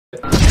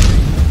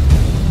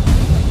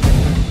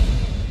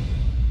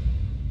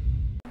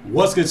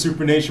What's good,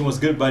 Super Nation? What's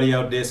good, buddy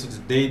out there? So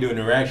today doing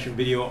a reaction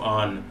video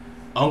on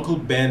Uncle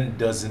Ben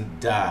Doesn't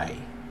Die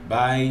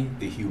by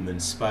the Human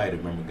Spider.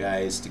 Remember,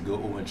 guys, to go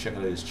over and check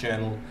out his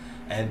channel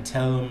and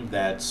tell him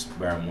that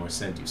Barrymore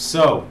sent you.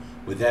 So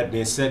with that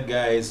being said,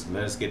 guys,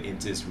 let us get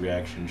into this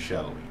reaction,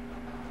 shall we?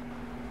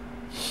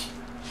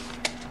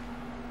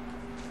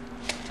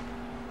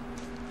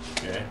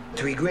 Okay.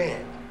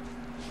 $3,000.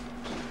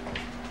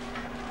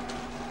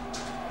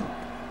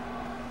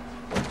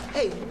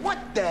 Hey, what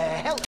the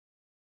hell?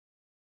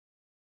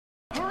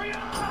 Hurry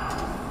up!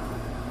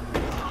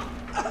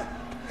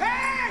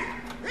 Hey!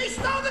 He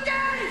stole the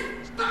game!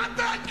 It's not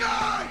that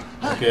guy!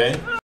 Okay.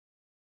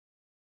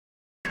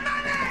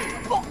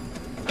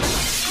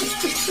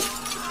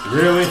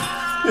 Really?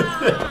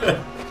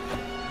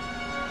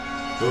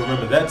 Don't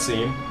remember that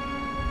scene.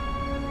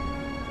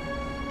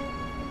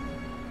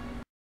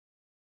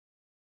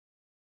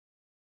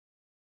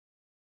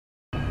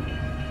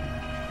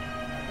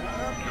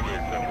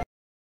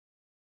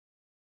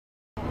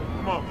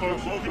 Come on,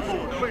 folks. Keep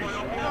going, please.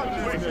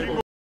 Please, keep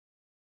going.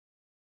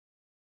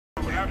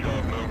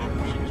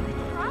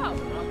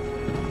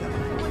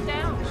 Someone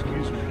down.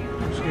 Excuse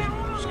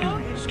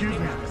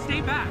me.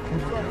 Stay back.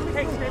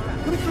 Hey, stay back.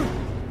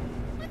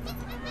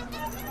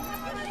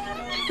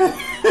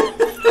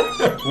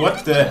 What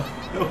the?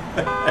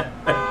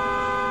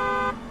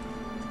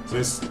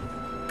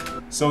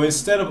 So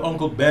instead of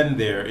Uncle Ben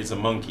there, it's a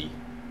monkey.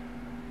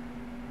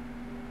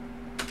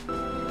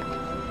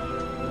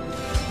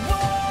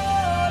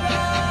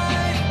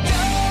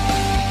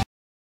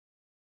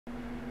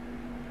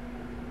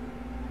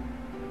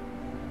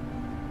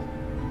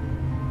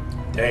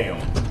 Damn.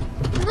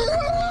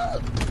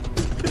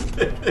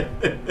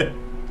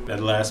 That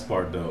last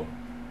part though.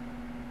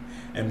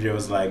 MJ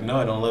was like, "No,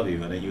 I don't love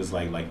you," and then he was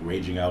like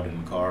raging out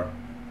in the car.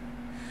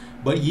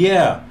 But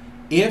yeah,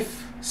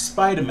 if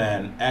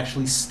Spider-Man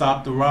actually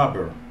stopped the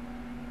robber,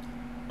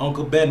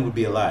 Uncle Ben would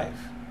be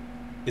alive.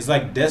 It's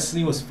like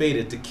destiny was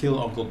fated to kill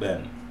Uncle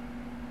Ben.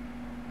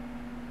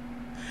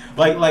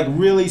 Like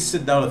really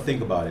sit down and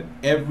think about it.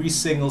 Every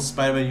single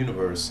Spider-Man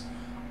universe,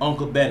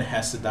 Uncle Ben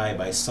has to die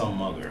by some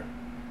mugger.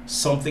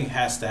 Something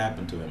has to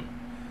happen to him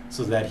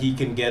so that he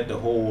can get the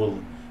whole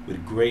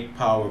 "with great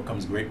power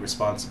comes great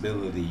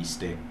responsibility"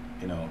 stick,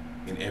 you know,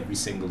 in every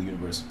single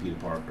universe of Peter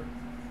Parker,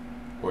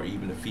 or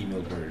even the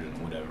female version,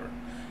 whatever.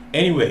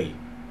 Anyway,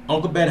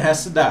 Uncle Ben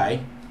has to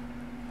die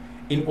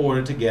in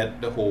order to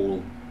get the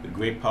whole "with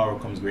great power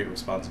comes great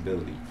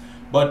responsibility."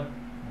 But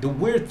the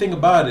weird thing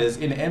about it is,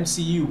 in the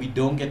MCU, we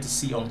don't get to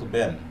see Uncle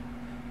Ben.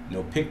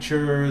 No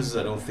pictures.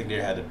 I don't think they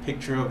had a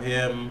picture of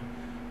him.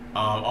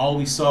 All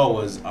we saw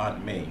was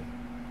Aunt May.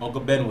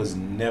 Uncle Ben was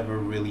never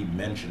really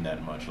mentioned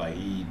that much. Like,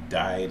 he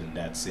died and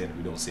that's it.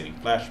 We don't see any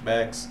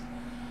flashbacks.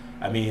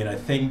 I mean, I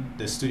think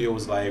the studio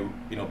was like,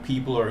 you know,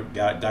 people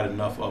got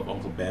enough of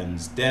Uncle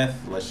Ben's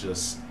death. Let's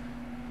just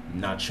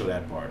not show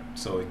that part.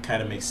 So it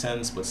kind of makes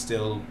sense, but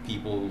still,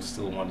 people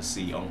still want to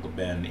see Uncle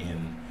Ben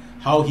in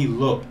how he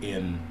looked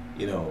in,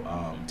 you know,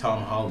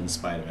 Tom Holland's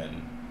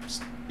Spider-Man,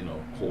 you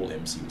know, whole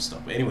MCU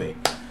stuff. But anyway.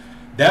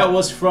 That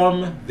was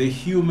from the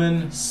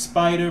Human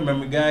Spider.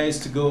 Remember, guys,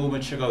 to go over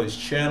and check out his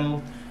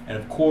channel. And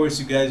of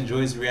course, you guys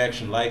enjoy his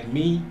reaction like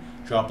me,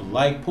 drop a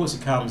like, post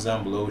your comments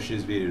down below, share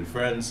this video to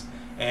friends,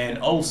 and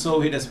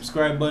also hit that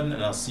subscribe button,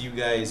 and I'll see you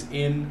guys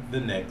in the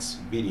next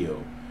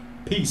video.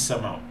 Peace,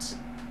 I'm out.